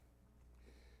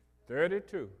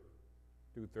32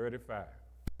 through 35.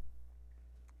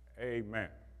 Amen.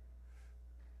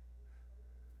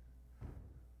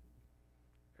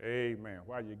 Amen.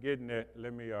 While you're getting that,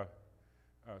 let me,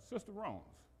 Sister Rones,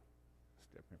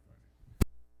 step in front.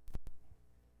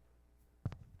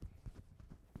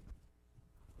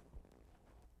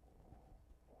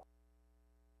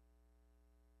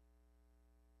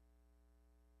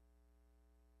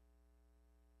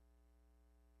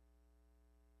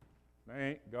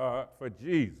 Thank God for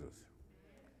Jesus.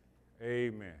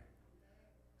 Amen.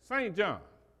 St. John,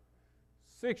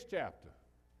 6th chapter,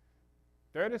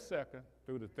 32nd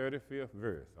through the 35th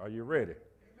verse. Are you ready?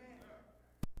 Amen.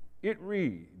 It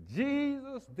reads,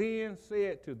 Jesus then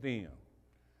said to them,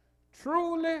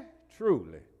 truly,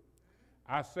 truly,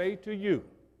 I say to you,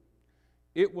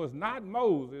 it was not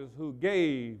Moses who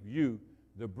gave you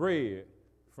the bread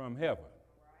from heaven,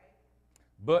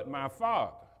 but my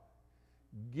Father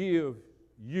give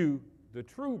you the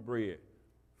true bread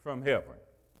from heaven.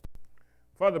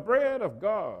 For the bread of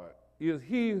God is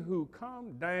he who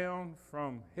comes down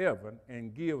from heaven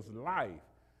and gives life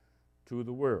to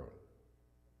the world.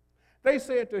 They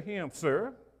said to him,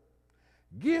 Sir,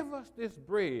 give us this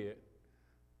bread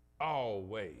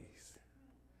always.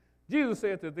 Jesus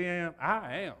said to them,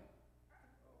 I am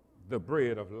the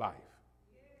bread of life.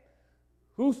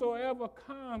 Whosoever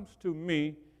comes to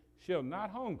me shall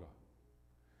not hunger,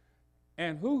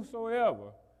 and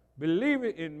whosoever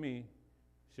believeth in me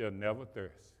shall never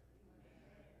thirst.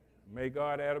 May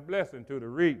God add a blessing to the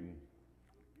reading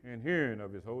and hearing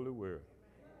of his holy word.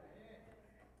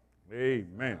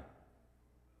 Amen.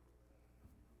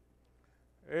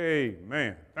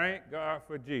 Amen. Thank God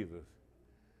for Jesus.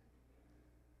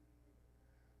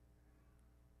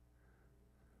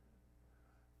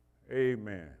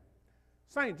 Amen.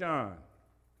 St. John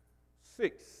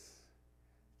 6,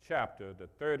 chapter, the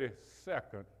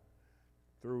 32nd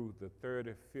through the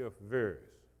 35th verse.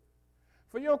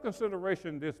 For your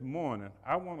consideration this morning,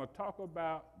 I want to talk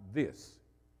about this.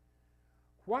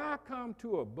 Why come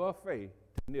to a buffet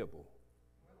to nibble?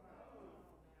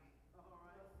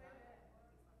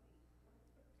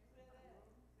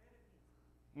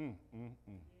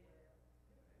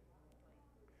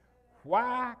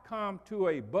 Why come to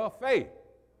a buffet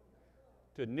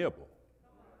to nibble?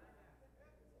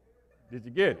 Did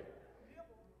you get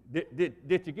it?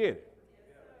 Did you get it?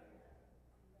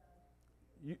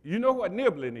 You know what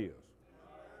nibbling is?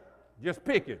 Just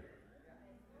picking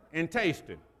and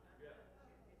tasting.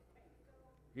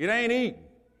 It ain't eating.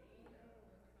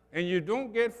 And you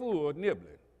don't get full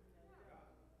nibbling.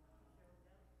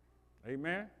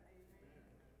 Amen?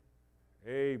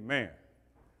 Amen.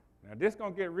 Now this is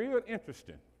going to get real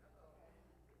interesting.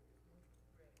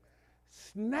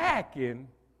 Snacking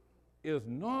is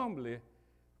normally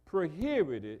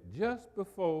prohibited just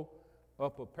before a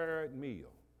prepared meal.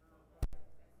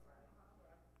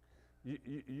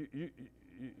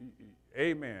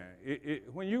 Amen.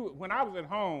 When I was at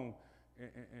home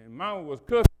and Mama was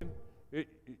cooking,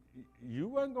 you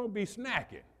wasn't going to be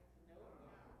snacking,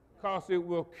 because it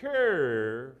will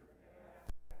curb.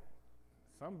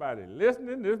 Somebody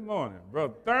listening this morning,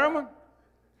 Brother Thurman.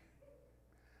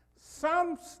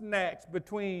 Some snacks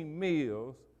between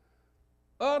meals,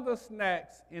 other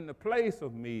snacks in the place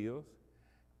of meals,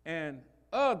 and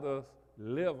others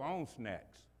live on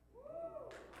snacks.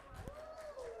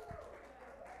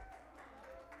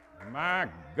 My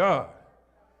God,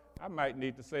 I might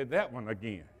need to say that one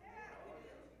again.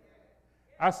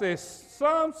 I said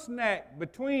some snack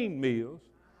between meals,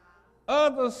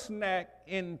 others snack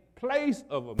in place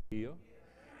of a meal,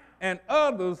 and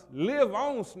others live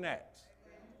on snacks.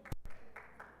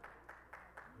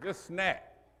 Just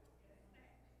snack.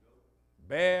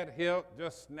 Bad health,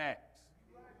 just snacks.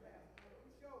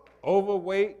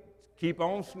 Overweight, keep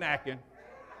on snacking.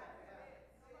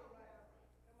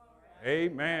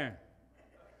 Amen.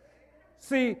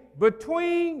 See,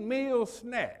 between meal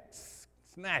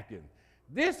snacking,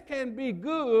 this can be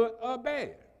good or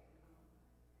bad.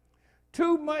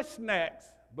 Too much snacks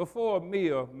before a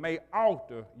meal may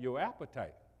alter your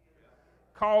appetite,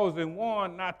 causing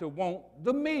one not to want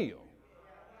the meal.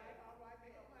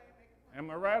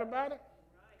 Am I right about it?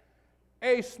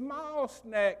 A small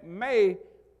snack may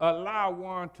allow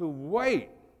one to wait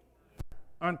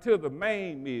until the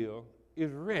main meal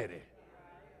is ready.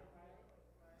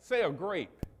 Say a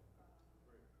grape.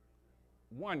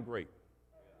 One grape.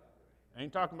 I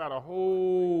ain't talking about a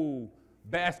whole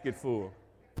basket full.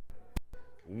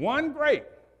 One grape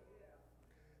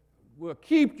will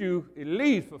keep you at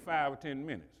least for 5 or 10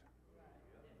 minutes.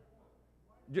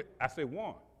 I say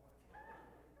one.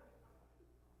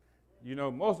 You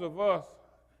know, most of us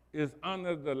is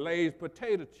under the Lay's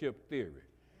potato chip theory.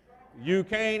 You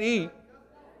can't eat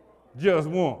just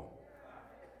one.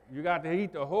 You got to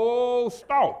eat the whole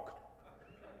stalk.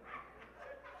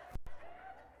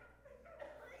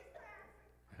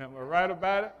 Am I right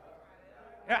about it?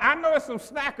 And I know there's some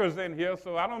snackers in here,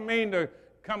 so I don't mean to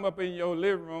come up in your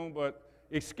living room, but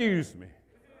excuse me.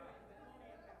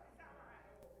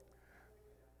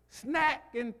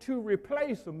 Snacking to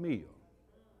replace a meal.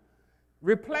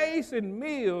 Replacing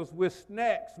meals with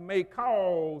snacks may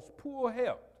cause poor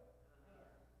health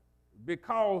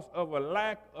because of a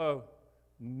lack of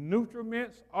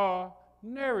nutrients or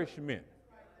nourishment.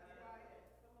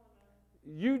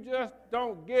 You just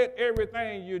don't get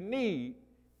everything you need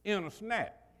in a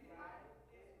snack.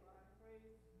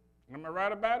 Am I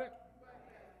right about it?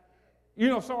 You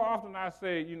know, so often I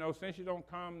say, you know, since you don't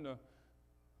come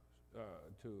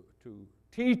to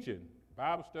teaching,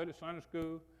 Bible study, Sunday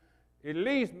school, at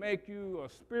least make you a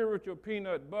spiritual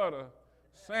peanut butter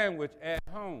sandwich at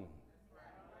home.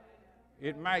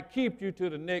 It might keep you to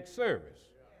the next service.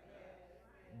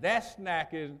 That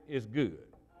snack is good.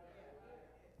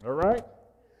 All right?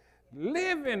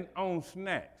 Living on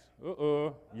snacks.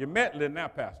 You're meddling now,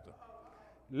 Pastor.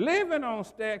 Living on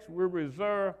snacks will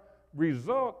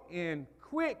result in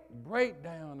quick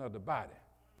breakdown of the body.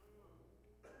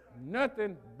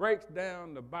 Nothing breaks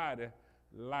down the body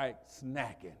like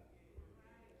snacking,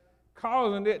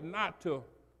 causing it not to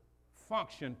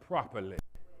function properly.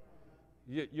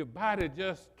 Your body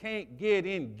just can't get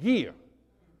in gear.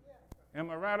 Am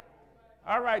I right?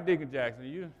 All right, Deacon Jackson,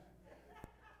 you.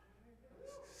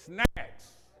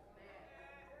 Snacks.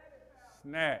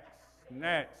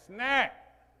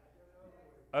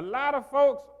 A lot of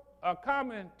folks are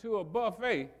coming to a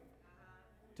buffet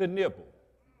to nibble.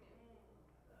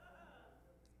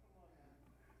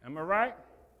 Am I right?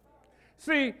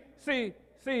 See,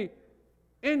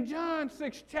 in John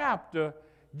 6 chapter,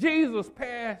 Jesus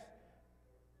passed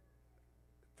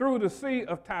through the Sea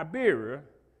of Tiberias,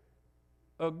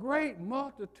 a great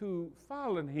multitude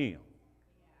following him.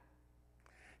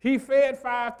 He fed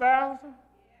 5,000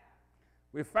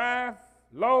 with 5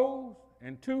 loaves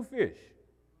and 2 fish.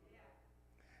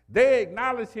 They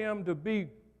acknowledged him to be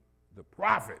the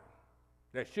prophet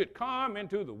that should come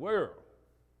into the world.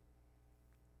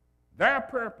 Their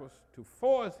purpose to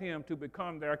force him to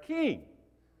become their king.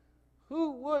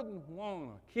 Who wouldn't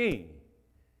want a king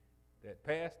that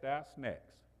passed out snacks?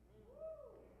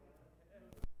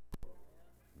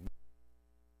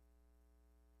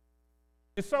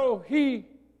 And so he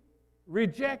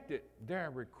rejected their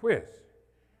request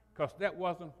because that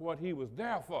wasn't what he was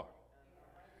there for.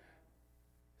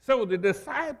 So the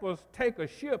disciples take a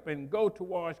ship and go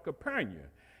towards Capernaum.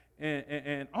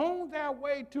 And on their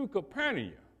way to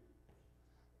Capernaum,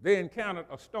 they encountered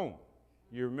a storm.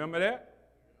 You remember that?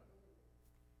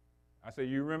 I said,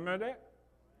 you remember that?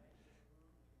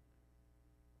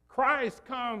 Christ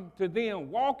come to them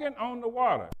walking on the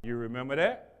water. You remember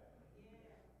that?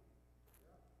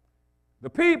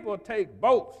 The people take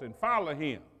boats and follow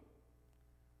him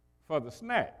for the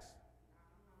snacks,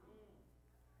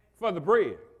 for the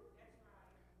bread.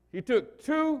 He took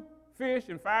 2 fish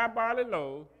and 5 barley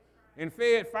loaves and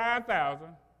fed 5,000.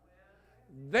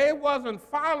 They wasn't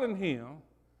following him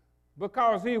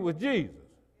because he was Jesus.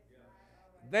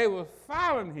 They was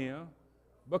following him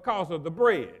because of the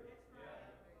bread.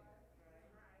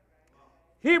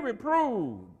 He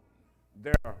reproved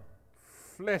their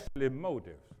fleshly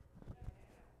motives.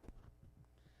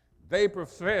 They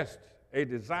professed a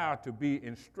desire to be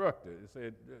instructed. They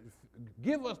said,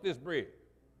 give us this bread.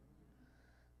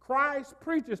 Christ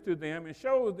preaches to them and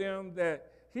shows them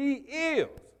that he is,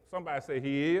 somebody say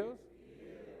he is,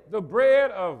 the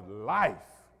bread of life.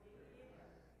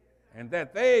 And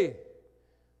that they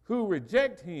who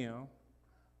reject him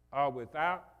are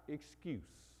without excuse.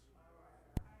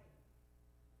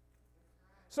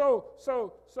 So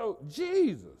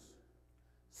Jesus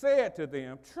said to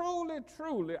them, truly,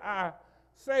 truly, I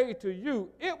say to you,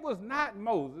 it was not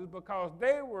Moses, because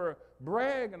they were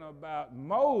bragging about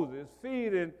Moses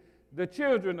feeding the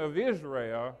children of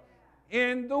Israel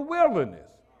in the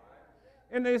wilderness.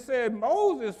 And they said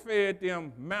Moses fed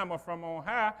them manna from on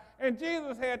high, and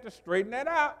Jesus had to straighten that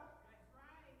out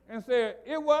and said,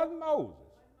 it wasn't Moses,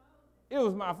 it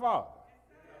was my Father.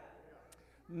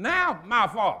 Now my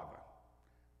Father,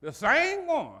 the same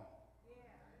one,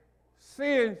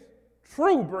 sends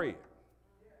true bread.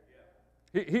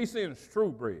 He sends true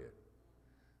bread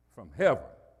from heaven.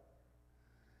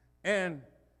 And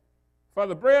for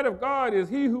the bread of God is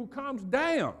he who comes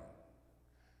down.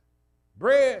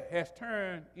 Bread has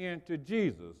turned into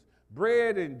Jesus.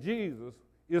 Bread and Jesus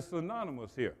is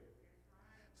synonymous here.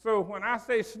 So when I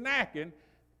say snacking,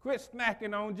 quit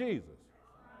snacking on Jesus.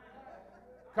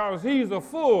 Because he's a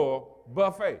full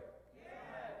buffet.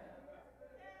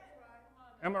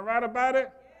 Am I right about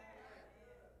it?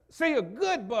 See, a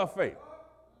good buffet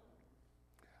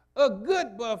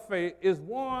is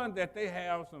one that they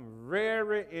have some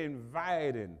very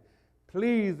inviting,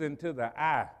 pleasing to the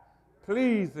eye,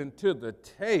 pleasing to the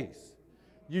taste.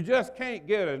 You just can't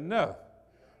get enough.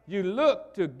 You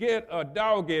look to get a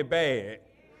doggy bag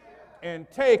and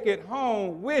take it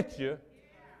home with you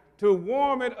to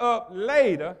warm it up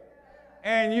later,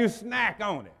 and you snack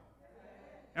on it.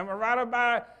 Am I right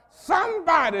about it?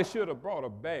 Somebody should have brought a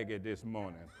baggie this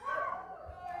morning.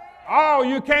 Oh,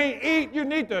 you can't eat, you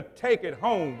need to take it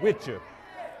home with you.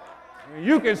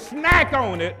 You can snack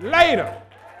on it later.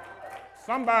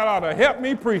 Somebody ought to help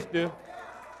me preach this.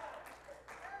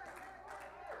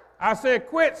 I said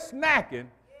quit snacking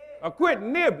or quit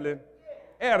nibbling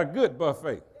at a good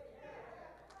buffet.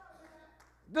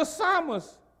 The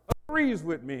psalmist agrees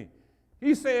with me.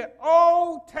 He said,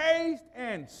 oh, taste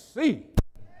and see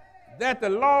that the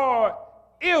Lord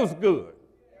is good.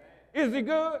 Is he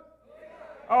good?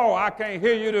 Oh, I can't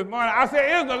hear you this morning. I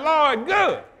said, is the Lord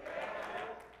good?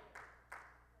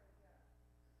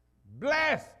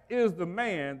 Blessed is the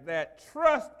man that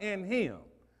trusts in him.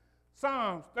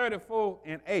 Psalms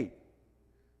 34:8,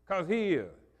 because he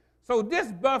is. So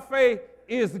this buffet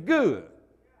is good.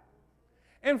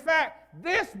 In fact,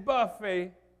 this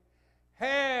buffet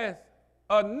has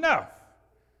enough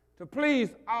to please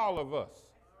all of us.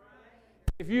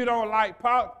 If you don't like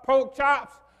pork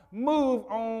chops, move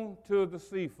on to the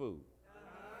seafood.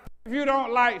 If you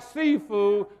don't like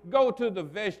seafood, go to the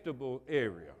vegetable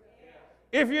area.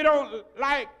 If you don't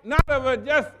like none of it,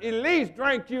 just at least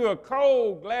drink you a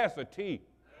cold glass of tea.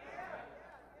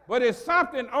 But it's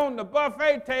something on the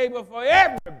buffet table for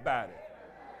everybody.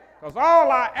 Because all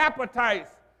our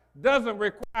appetites doesn't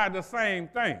require the same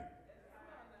thing.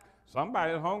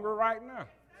 Somebody's hungry right now.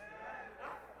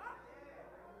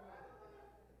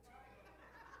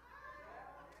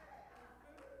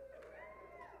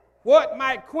 What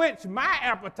might quench my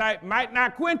appetite might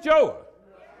not quench yours.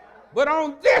 But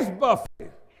on this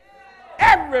buffet,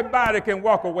 everybody can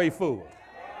walk away full.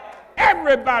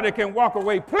 Everybody can walk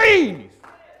away pleased.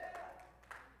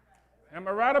 Am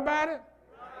I right about it?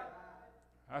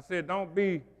 I said, don't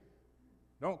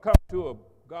come to a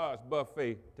God's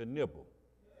buffet to nibble.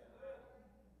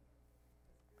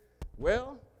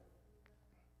 Well,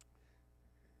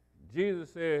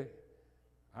 Jesus said,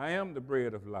 I am the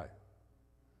bread of life.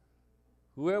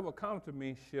 Whoever comes to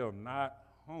me shall not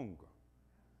hunger.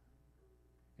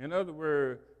 In other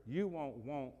words, you won't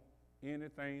want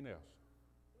anything else.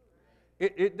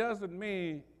 It doesn't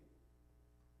mean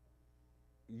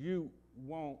you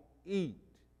won't eat.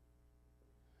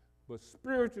 But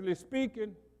spiritually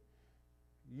speaking,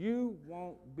 you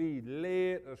won't be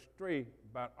led astray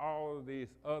by all of these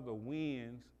other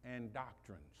winds and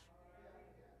doctrines.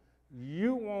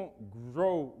 You won't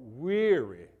grow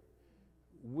weary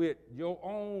with your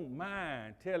own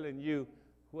mind telling you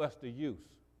what's the use.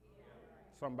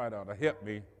 Somebody ought to help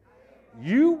me.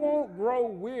 You won't grow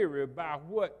weary by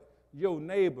what your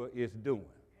neighbor is doing.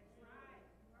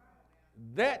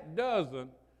 That doesn't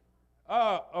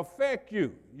affect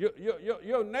you.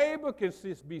 Your neighbor can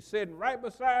be sitting right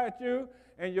beside you,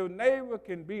 and your neighbor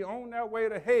can be on their way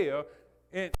to hell,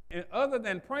 and other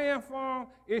than praying for them,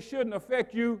 it shouldn't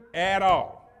affect you at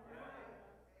all.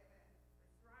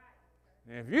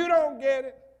 And if you don't get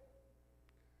it,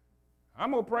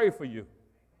 I'm going to pray for you.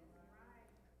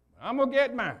 I'm going to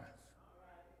get mine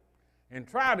and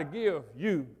try to give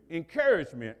you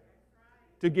encouragement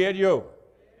to get yours.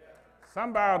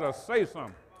 Somebody will say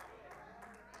something.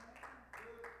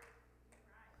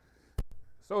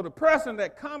 So the person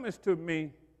that comes to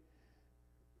me,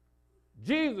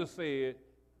 Jesus said,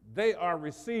 they are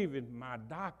receiving my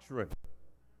doctrine.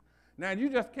 Now, you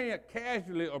just can't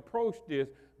casually approach this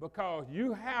because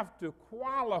you have to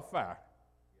qualify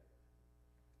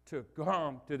to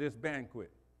come to this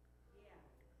banquet,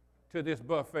 to this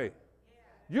buffet.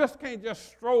 You just can't just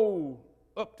stroll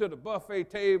up to the buffet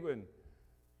table and,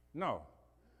 no.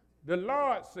 The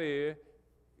Lord said,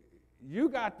 you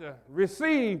got to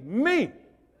receive me.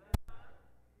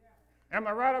 Am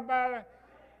I right about it?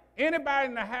 Anybody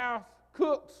in the house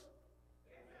cooks?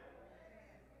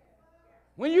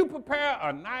 When you prepare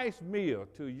a nice meal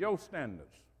to your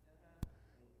standards,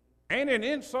 ain't it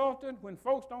insulting when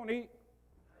folks don't eat?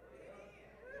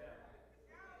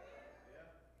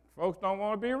 Folks don't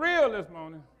want to be real this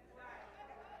morning.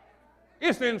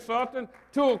 It's insulting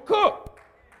to a cook.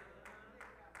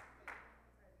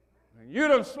 And you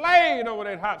done slaved over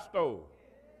that hot stove.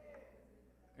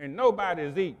 and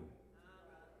nobody's eating.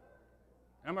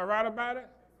 Am I right about it?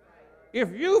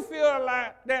 If you feel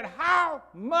like that, how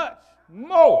much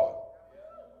more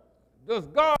does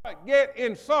God get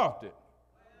insulted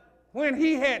when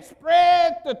he had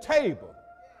spread the table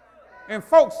and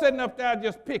folks sitting up there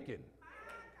just picking?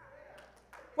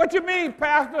 What you mean,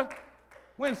 Pastor?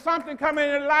 When something come in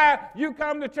your life, you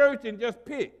come to church and just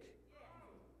pick.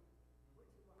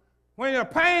 When a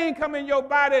pain come in your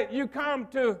body, you come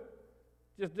to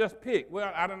just pick.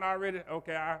 Well, I done already,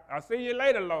 okay, I'll see you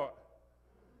later, Lord.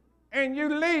 And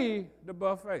you leave the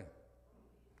buffet.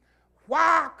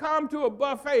 Why come to a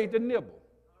buffet to nibble?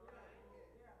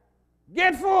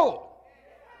 Get full.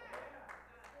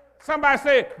 Somebody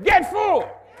say, get full.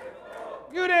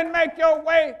 You didn't make your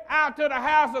way out to the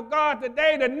house of God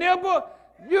today to nibble.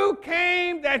 You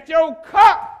came that your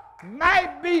cup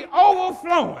might be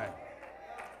overflowing.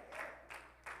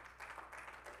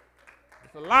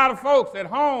 There's a lot of folks at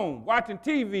home watching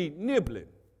TV nibbling.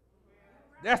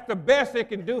 That's the best it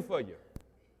can do for you.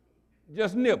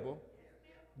 Just nibble,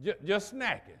 just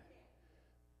snacking.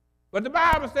 But the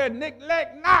Bible said,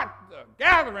 neglect not the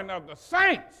gathering of the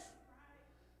saints,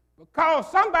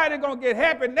 because somebody's going to get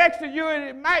happy next to you and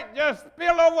it might just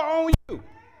spill over on you.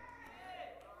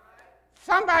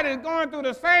 Somebody's going through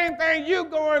the same thing you're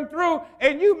going through,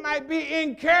 and you might be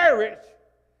encouraged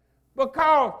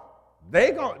because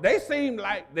they seem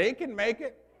like they can make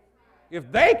it.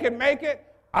 If they can make it,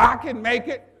 I can make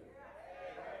it.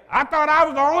 I thought I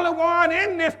was the only one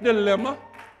in this dilemma,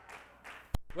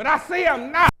 but I see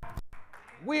I'm not.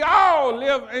 We all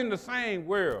live in the same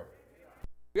world.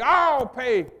 We all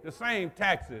pay the same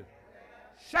taxes.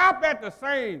 Shop at the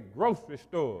same grocery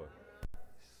store.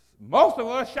 Most of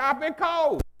us shop at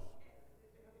Kohl's.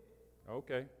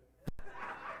 Okay.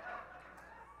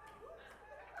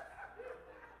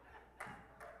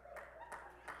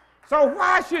 So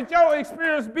why should your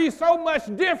experience be so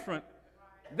much different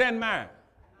than mine?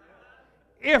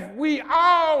 If we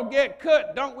all get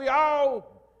cut, don't we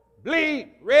all bleed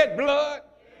red blood?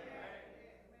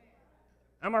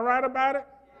 Am I right about it?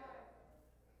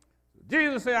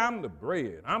 Jesus said, I'm the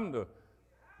bread. I'm the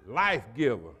life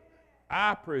giver.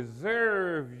 I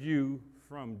preserve you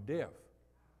from death.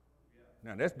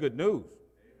 Now, that's good news.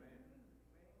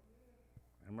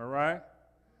 Am I right?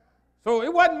 So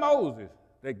it wasn't Moses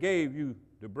that gave you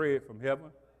the bread from heaven.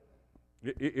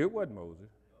 It wasn't Moses.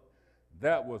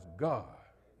 That was God.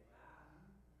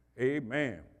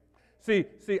 Amen. See,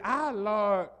 our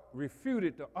Lord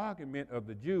refuted the argument of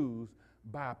the Jews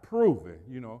by proving,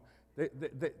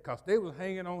 because they was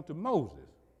hanging on to Moses.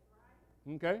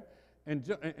 Okay? And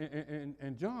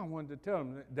John wanted to tell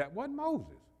them that wasn't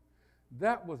Moses.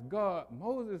 That was God.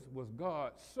 Moses was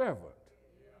God's servant.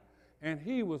 And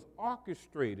he was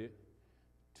orchestrated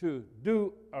to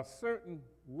do a certain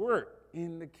work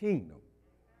in the kingdom.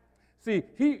 See,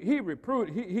 he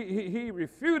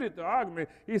refuted the argument.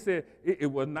 He said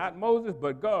it was not Moses,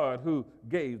 but God who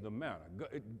gave the manna.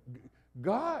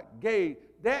 God gave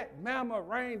that manna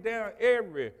rained down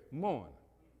every morning.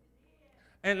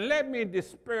 And let me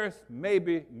disperse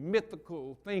maybe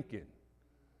mythical thinking.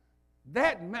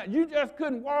 You just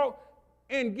couldn't walk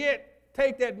and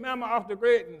take that manna off the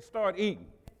bread and start eating.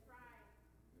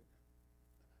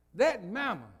 That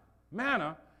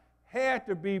manna had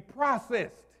to be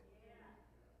processed.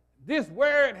 This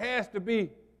word has to be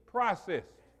processed.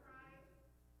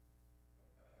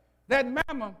 That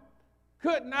manna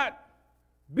could not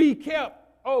be kept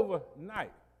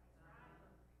overnight.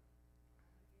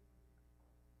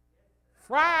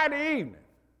 Friday evening,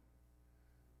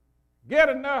 get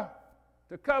enough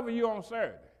to cover you on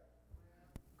Saturday.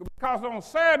 Because on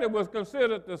Saturday was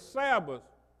considered the Sabbath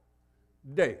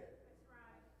day.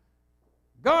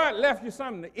 God left you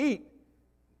something to eat,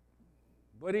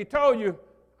 but he told you,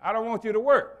 I don't want you to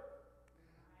work,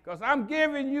 because I'm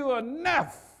giving you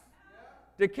enough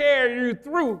to carry you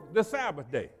through the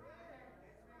Sabbath day.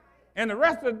 And the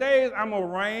rest of the days, I'm going to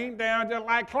rain down just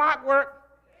like clockwork.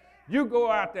 You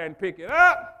go out there and pick it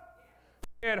up,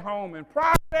 get home and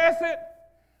process it,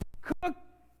 cook,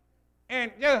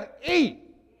 and just eat.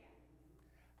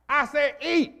 I said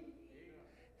eat.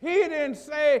 He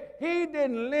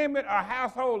didn't limit a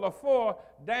household of 4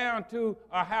 down to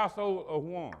a household of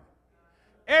 1.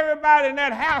 Everybody in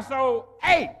that household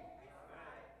ate.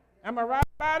 Am I right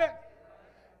about it?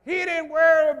 He didn't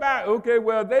worry about, okay,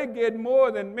 well, they get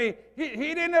more than me. He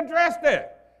didn't address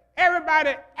that.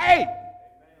 Everybody ate.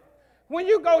 When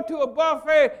you go to a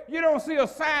buffet, you don't see a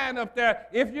sign up there,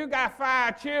 if you got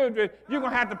 5 children, you're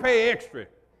going to have to pay extra.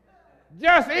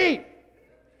 Just eat.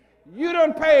 You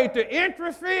done paid the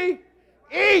entry fee,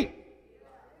 eat.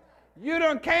 You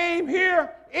done came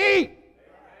here, eat.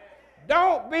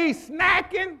 Don't be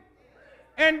snacking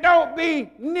and don't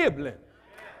be nibbling.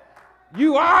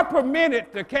 You are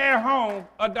permitted to carry home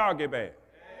a doggy bag.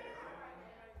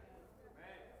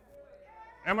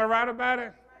 Am I right about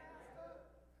it?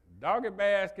 Doggy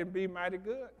bags can be mighty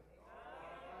good.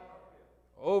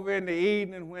 Over in the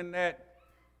evening when that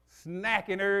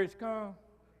snacking urge comes,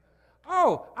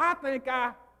 oh, I think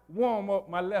I warm up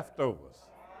my leftovers.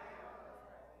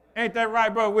 Ain't that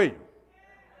right, Brother William?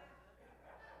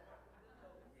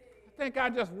 I think I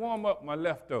just warm up my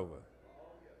leftovers.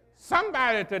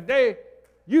 Somebody today,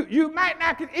 you might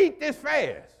not can eat this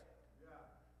fast.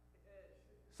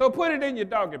 So put it in your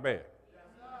doggy bag.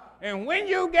 And when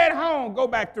you get home, go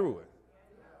back through it.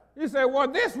 You say, well,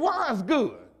 this was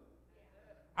good.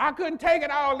 I couldn't take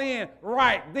it all in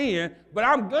right then, but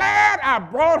I'm glad I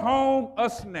brought home a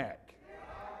snack.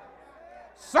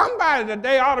 Somebody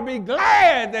today ought to be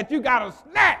glad that you got a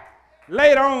snack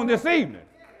later on this evening.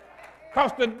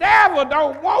 Because the devil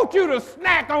don't want you to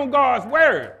snack on God's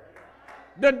word.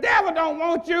 The devil don't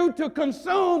want you to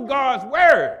consume God's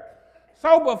word.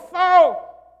 So before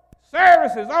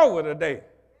service is over today,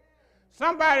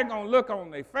 somebody going to look on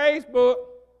their Facebook.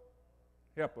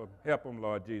 Help them,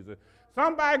 Lord Jesus.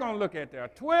 Somebody going to look at their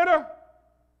Twitter,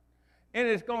 and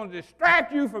it's going to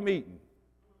distract you from eating.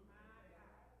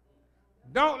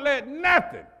 Don't let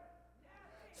nothing.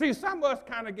 See, some of us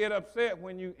kind of get upset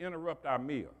when you interrupt our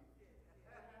meal.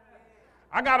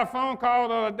 I got a phone call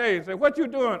the other day and said, what you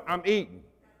doing? I'm eating.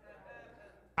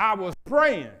 I was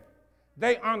praying.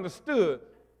 They understood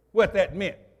what that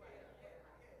meant.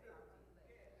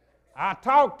 I'll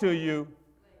talk to you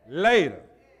later.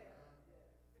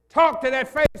 Talk to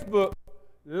that Facebook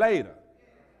later.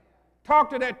 Talk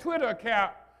to that Twitter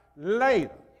account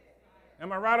later.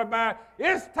 Am I right about it?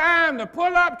 It's time to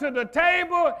pull up to the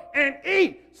table and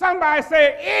eat. Somebody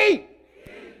say, eat.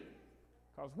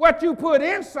 Because what you put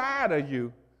inside of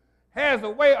you has a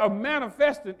way of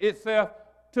manifesting itself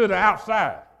to the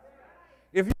outside.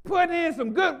 If you put in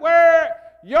some good word,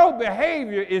 your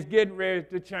behavior is getting ready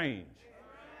to change.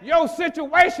 Your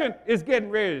situation is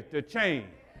getting ready to change.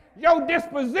 Your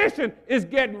disposition is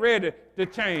getting ready to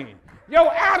change.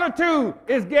 Your attitude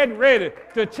is getting ready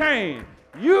to change.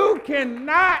 You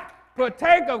cannot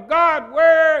partake of God's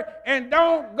word and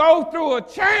don't go through a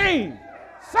change.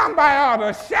 Somebody ought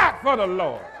to shout for the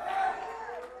Lord.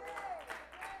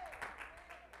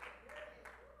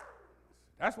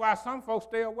 That's why some folks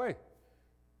stay away.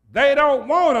 They don't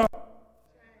want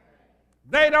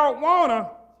to.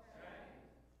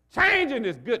 Changing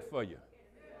is good for you.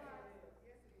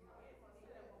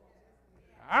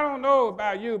 I don't know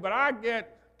about you, but I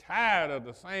get tired of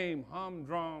the same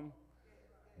humdrum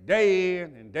day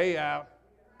in and day out.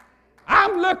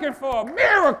 I'm looking for a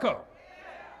miracle.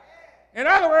 In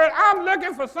other words, I'm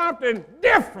looking for something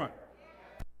different.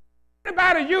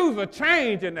 Anybody use a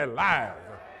change in their lives?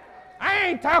 I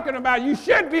ain't talking about you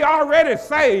should be already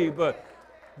saved, but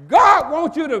God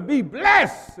wants you to be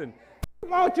blessed, and He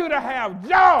wants you to have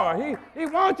joy. He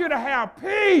wants you to have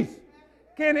peace.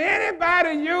 Can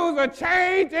anybody use a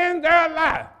change in their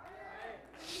life?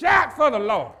 Shout for the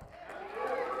Lord.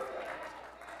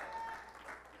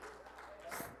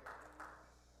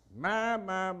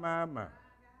 My.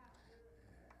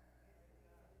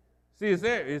 See,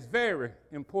 it's very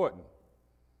important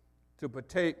to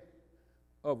partake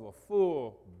of a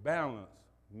full, balanced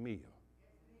meal.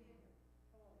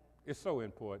 It's so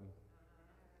important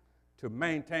to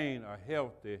maintain a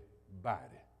healthy body.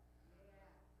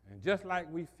 And just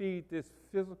like we feed this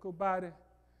physical body,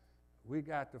 we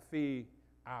got to feed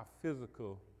our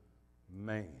physical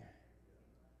man.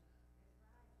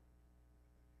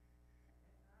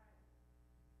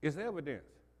 It's evidence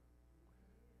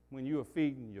when you are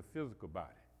feeding your physical body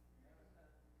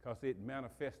because it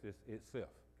manifests itself.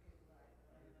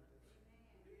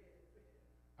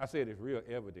 I said it's real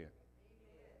evident.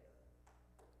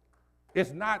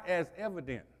 It's not as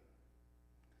evident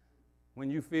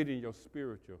when you feed in your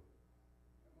spiritual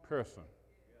person,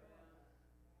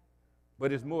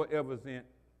 but it's more evident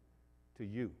to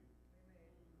you.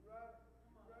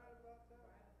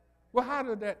 Well, how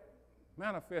did that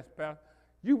manifest, Pastor?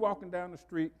 You walking down the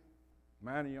street,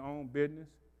 minding your own business,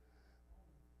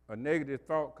 a negative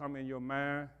thought come in your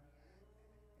mind,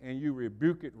 and you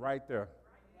rebuke it right there,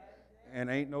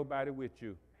 and ain't nobody with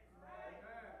you.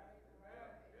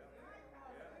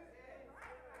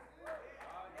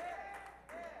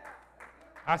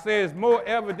 I say it's more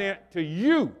evident to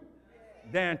you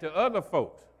than to other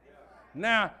folks.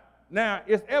 Now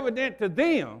it's evident to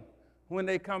them when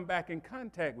they come back in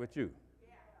contact with you.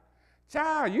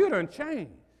 Child, you done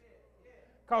changed.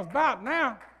 Because about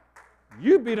now,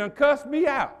 you be done cussed me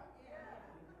out.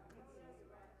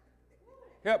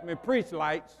 Help me preach,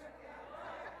 lights.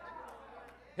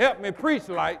 Help me preach,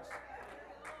 lights.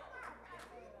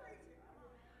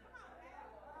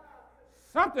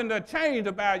 Something that changed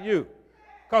about you.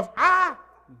 Because I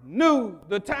knew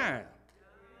the time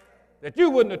that you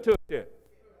wouldn't have took it.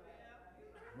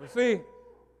 But see,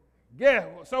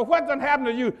 so what done happened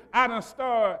to you? I done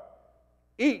started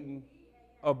eating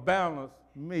a balanced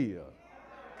meal.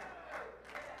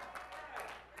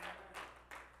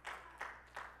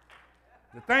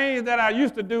 The things that I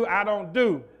used to do, I don't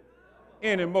do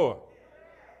anymore.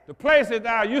 The places that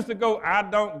I used to go, I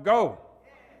don't go.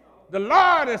 The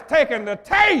Lord has taken the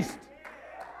taste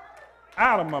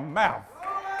out of my mouth.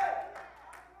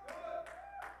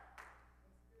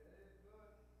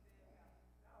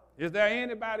 Is there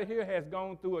anybody here has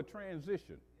gone through a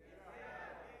transition?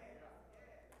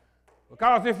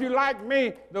 Because if you like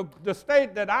me, the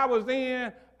state that I was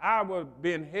in, I would have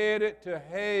been headed to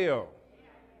hell.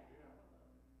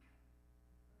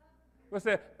 But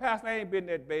say, Pastor, I ain't been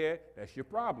that bad. That's your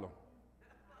problem.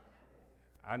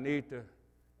 I need to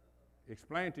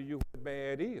explain to you what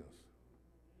bad is.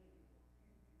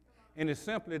 And it's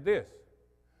simply this.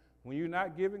 When you're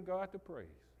not giving God the praise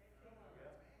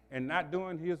and not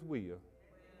doing his will,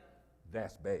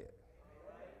 that's bad.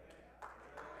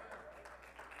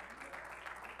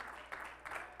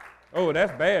 Oh,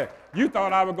 that's bad. You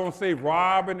thought I was going to say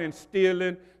robbing and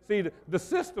stealing. See, the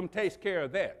system takes care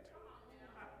of that.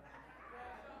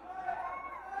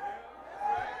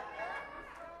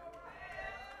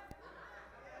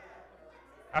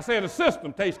 I said the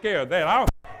system takes care of that.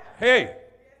 Hey,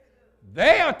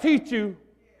 they'll teach you.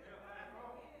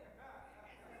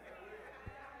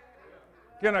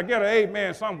 Can I get an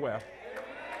amen somewhere?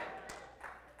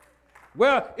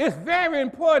 Well, it's very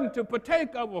important to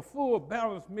partake of a full,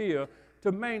 balanced meal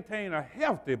to maintain a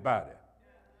healthy body.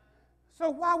 So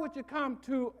why would you come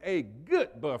to a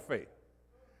good buffet,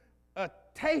 a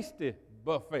tasty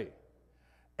buffet,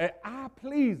 an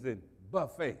eye-pleasing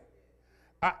buffet,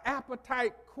 an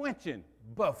appetite-quenching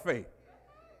buffet,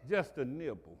 just to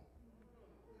nibble?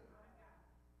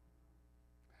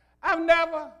 I've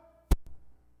never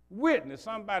witnessed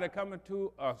somebody coming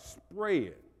to a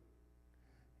spread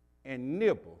and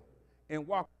nibble and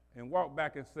walk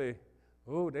back and say,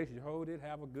 oh, they sure did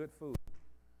have a good food.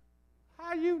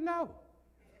 How you know?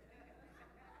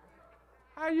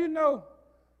 How you know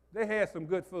they had some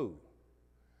good food?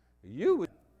 You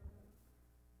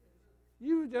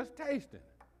were just tasting.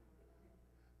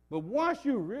 But once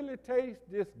you really taste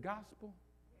this gospel,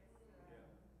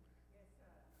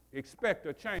 expect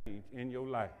a change in your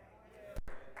life.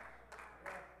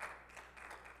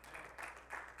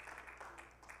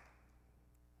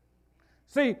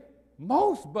 See,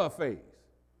 most buffets,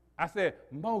 I said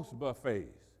most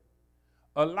buffets,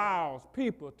 allows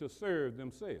people to serve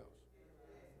themselves.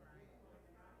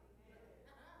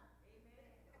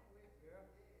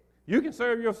 You can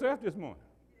serve yourself this morning.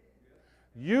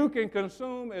 You can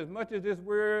consume as much of this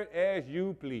word as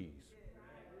you please.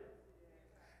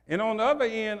 And on the other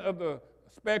end of the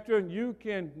spectrum, you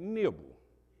can nibble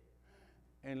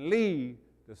and leave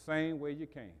the same way you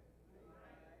came.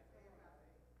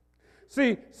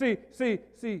 See,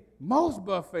 most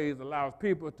buffets allows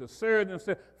people to serve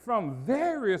themselves from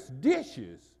various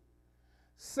dishes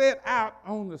set out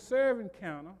on the serving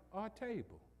counter or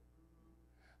table.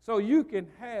 So you can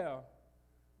have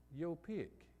your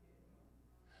pick.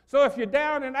 So if you're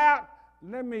down and out,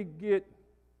 let me get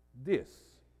this.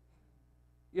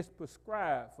 It's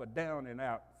prescribed for down and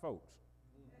out folks.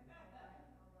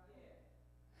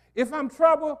 If I'm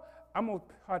troubled, I'm going to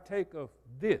partake of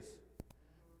this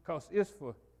because it's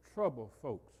for troubled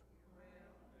folks.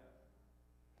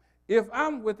 If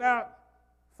I'm without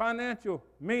financial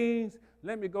means,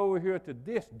 let me go over here to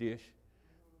this dish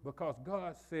because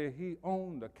God said he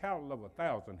owned the cattle of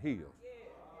 1,000 hills.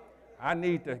 I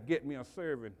need to get me a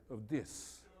serving of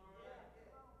this.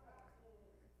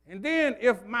 And then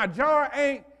if my joy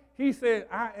ain't, he said,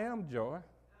 I am joy.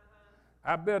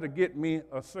 I better get me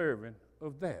a serving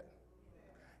of that.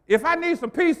 If I need some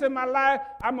peace in my life,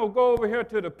 I'm going to go over here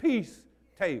to the peace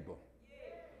table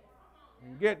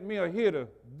and get me a hit of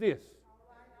this.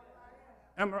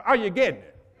 Are you getting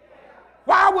it?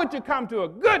 Why would you come to a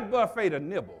good buffet to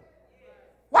nibble?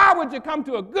 Why would you come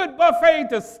to a good buffet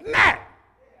to snack?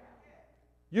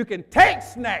 You can take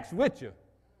snacks with you,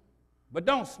 but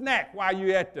don't snack while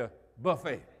you're at the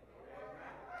buffet.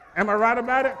 Am I right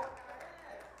about it?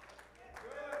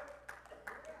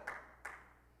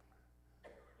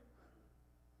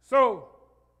 So,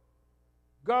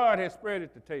 God has spread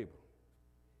at the table.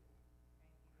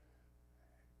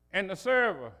 And the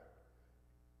server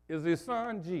is his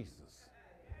son, Jesus.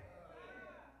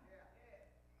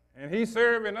 And he's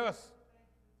serving us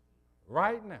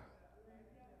right now.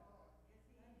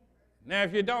 Now,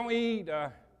 if you don't eat,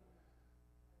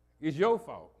 it's your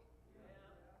fault.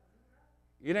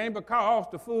 It ain't because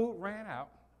the food ran out.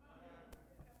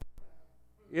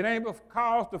 It ain't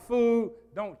because the food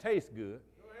don't taste good.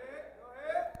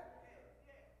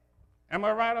 Am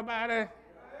I right about it?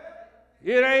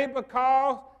 It ain't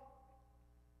because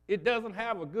it doesn't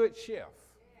have a good chef.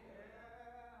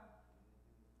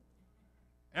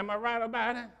 Am I right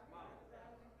about it?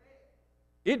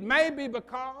 It may be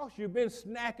because you've been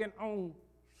snacking on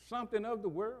something of the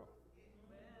world.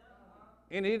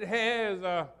 And it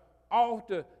has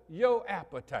altered your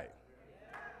appetite.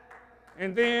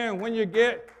 And then when you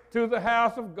get to the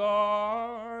house of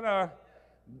God,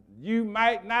 you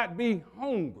might not be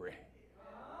hungry.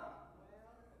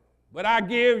 But I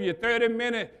give you 30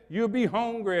 minutes, you'll be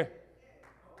hungry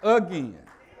again.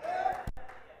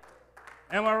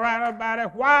 Am I right about it?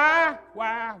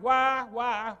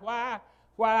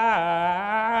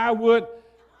 Why would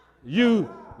you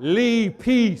leave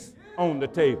peace on the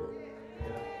table?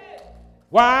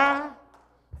 Why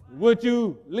would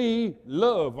you leave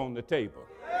love on the table?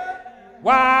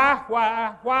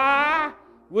 Why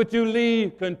would you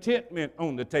leave contentment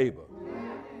on the table?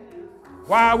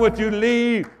 Why would you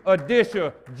leave a dish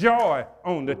of joy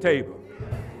on the table?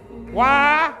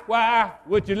 Why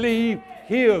would you leave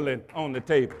healing on the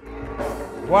table?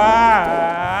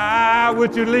 Why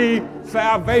would you leave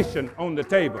salvation on the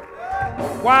table?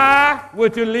 Why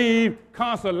would you leave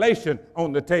consolation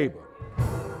on the table?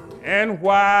 And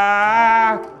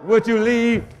why would you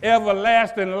leave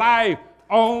everlasting life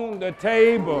on the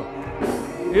table?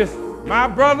 It's my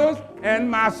brothers and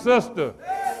my sisters.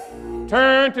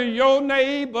 Turn to your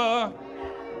neighbor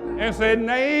and say,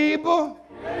 neighbor,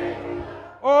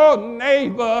 oh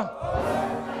neighbor,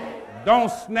 don't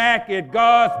snack at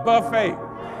God's buffet.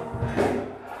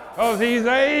 Because he's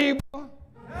able.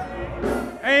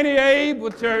 Ain't he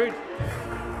able, church?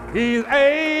 He's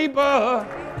able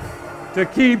to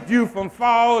keep you from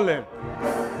falling.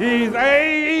 He's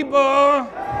able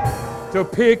to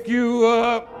pick you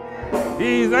up.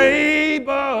 He's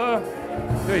able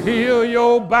to heal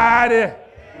your body.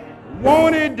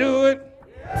 Won't he do it?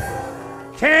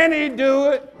 Can he do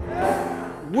it?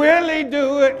 Will he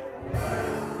do it?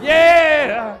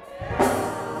 Yeah.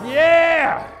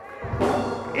 Yeah.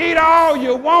 Eat all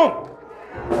you want,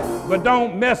 but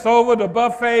don't mess over the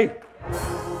buffet.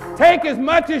 Take as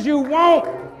much as you want,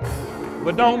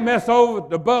 but don't mess over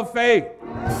the buffet.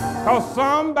 Because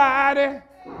somebody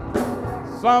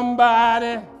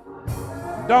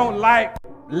don't like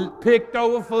picked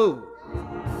over food.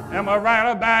 Am I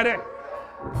right about it?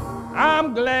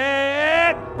 I'm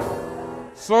glad,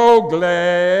 so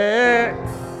glad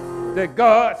that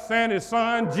God sent his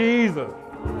son Jesus.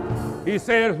 He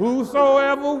said,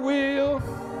 whosoever will,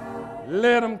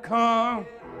 let him come.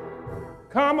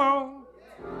 Come on.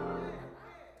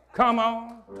 Come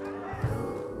on.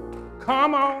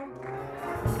 Come on.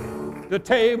 The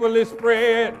table is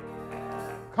spread.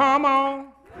 Come on.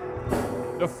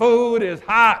 The food is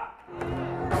hot.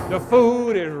 The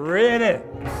food is ready.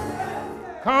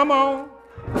 Come on.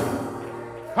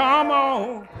 Come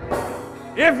on.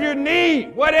 If you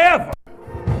need whatever,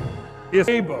 it's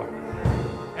able.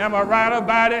 Am I right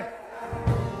about it?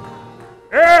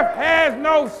 Earth has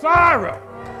no sorrow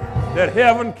that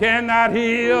heaven cannot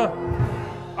heal.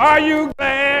 Are you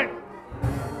glad?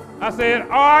 I said,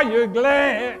 are you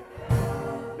glad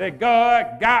that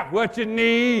God got what you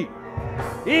need?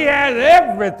 He has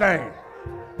everything.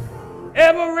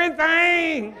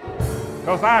 Everything.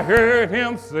 Because I heard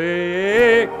him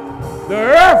say, the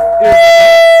earth is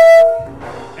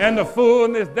and the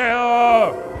fullness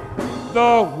thereof,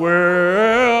 the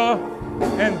world,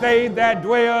 and they that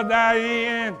dwell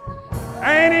therein.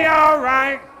 Ain't he all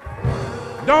right?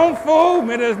 Don't fool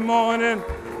me this morning.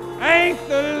 Ain't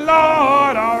the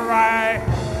Lord all right?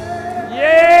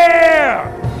 Yeah.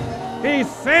 He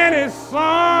sent his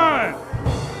son.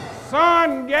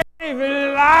 Son gave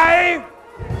his life.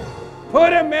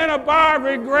 Put him in a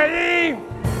Barbary grave.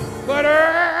 But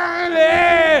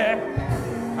early,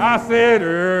 I said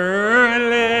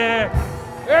early,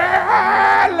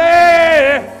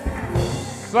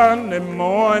 Sunday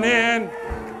morning,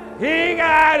 he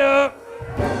got up.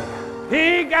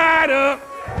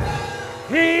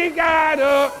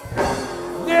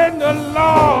 Didn't the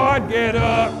Lord get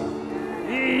up?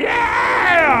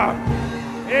 Yeah!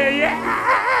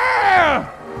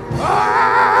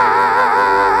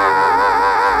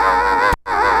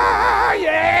 Oh,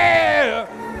 yeah!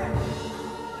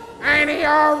 Ain't he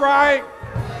all right?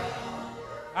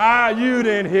 Ah, you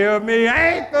didn't hear me.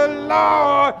 Ain't the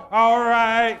Lord all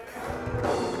right?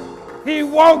 He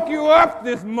woke you up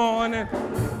this morning,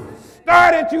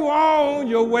 started you on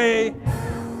your way,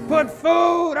 put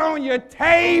food on your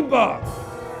table,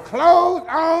 clothes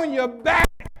on your back,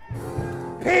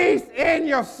 peace in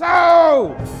your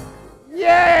soul.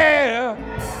 Yeah,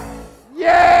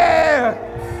 yeah,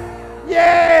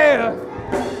 yeah.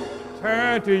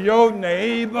 Turn to your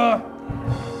neighbor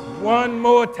one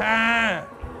more time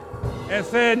and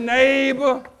say,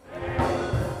 neighbor,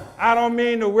 I don't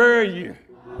mean to worry you,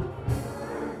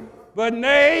 but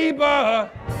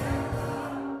neighbor,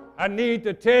 I need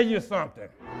to tell you something.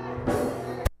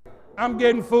 I'm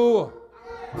getting full.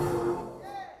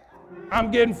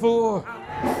 I'm getting full.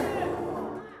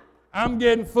 I'm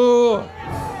getting full.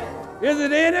 Is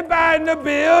it anybody in the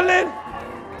building?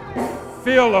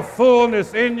 Feel a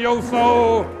fullness in your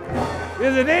soul.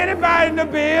 Is it anybody in the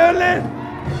building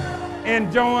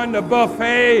enjoying the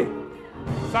buffet?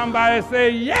 Somebody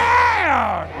say,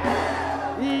 yeah!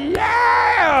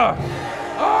 Yeah!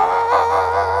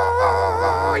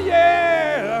 Oh,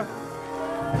 yeah!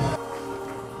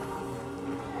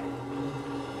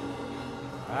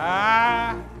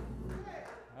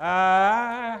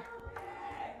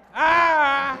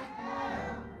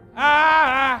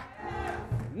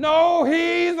 No,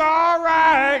 he's all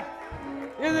right.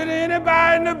 Is it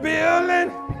anybody in the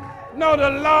building? No, the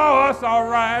Lord's all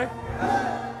right.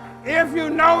 If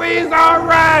you know he's all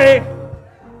right,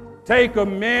 take a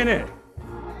minute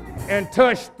and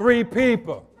touch 3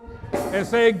 people and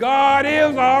say, God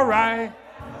is all right.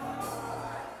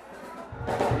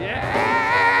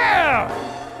 Yeah!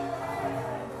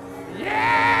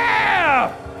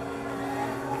 Yeah!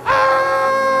 Oh!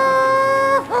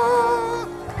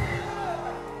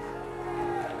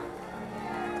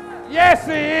 Yes,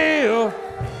 he is.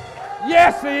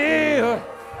 Yes, he is.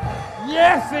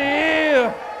 Yes, he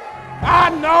is. I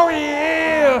know he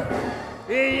is.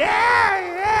 Yeah,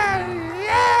 yeah,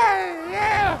 yeah,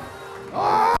 yeah.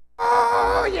 Oh,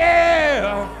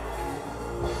 yeah.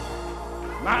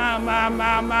 My.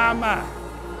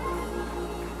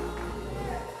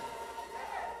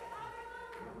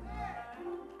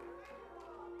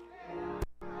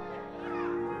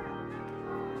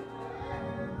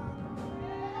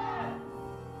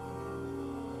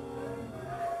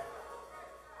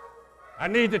 I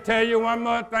need to tell you one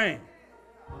more thing.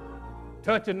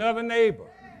 Touch another neighbor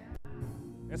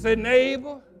and say,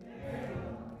 neighbor,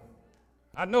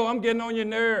 I know I'm getting on your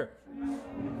nerves.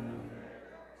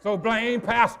 So blame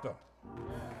pastor.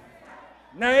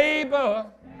 Neighbor,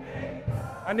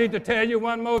 I need to tell you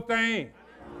one more thing.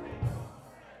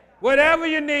 Whatever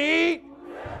you need,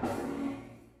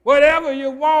 whatever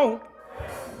you want,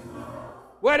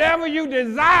 whatever you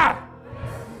desire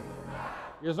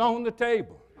is on the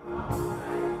table.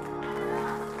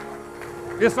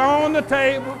 It's on the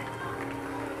table.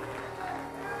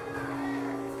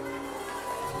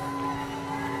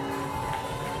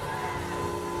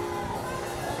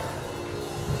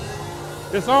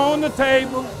 It's on the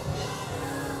table.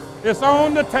 It's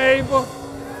on the table.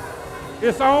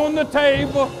 It's on the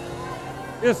table.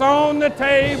 It's on the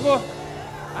table.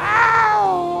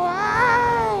 Ow!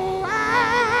 Ow!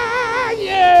 Ah,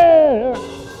 yeah!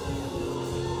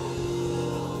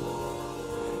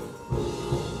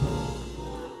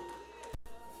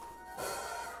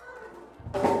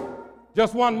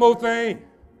 Just one more thing,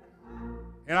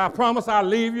 and I promise I'll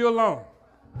leave you alone.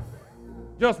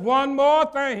 Just one more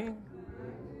thing,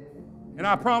 and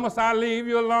I promise I'll leave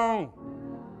you alone.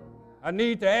 I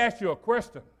need to ask you a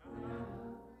question.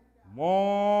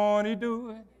 Won't he do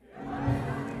it?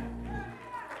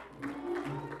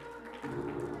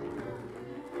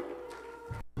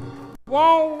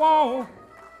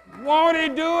 Won't he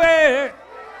do it?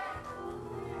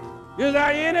 Is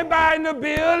there anybody in the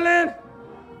building?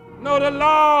 No, the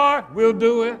Lord will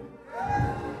do it.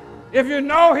 If you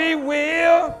know he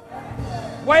will,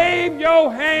 wave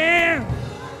your hand,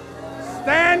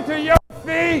 stand to your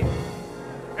feet,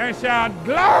 and shout,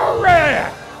 glory!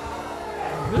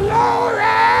 Glory!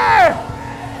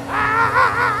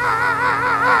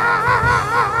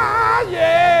 Ah,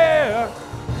 yeah!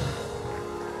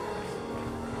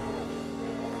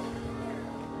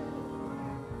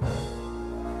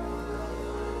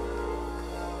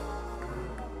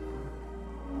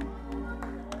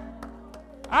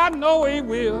 I know he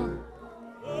will.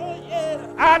 Oh, yeah.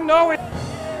 I know it.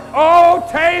 Oh,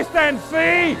 taste and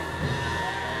see.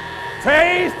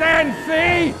 Taste and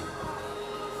see.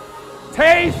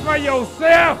 Taste for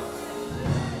yourself.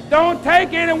 Don't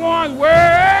take anyone's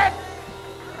word.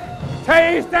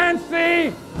 Taste and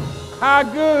see how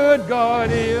good God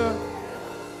is.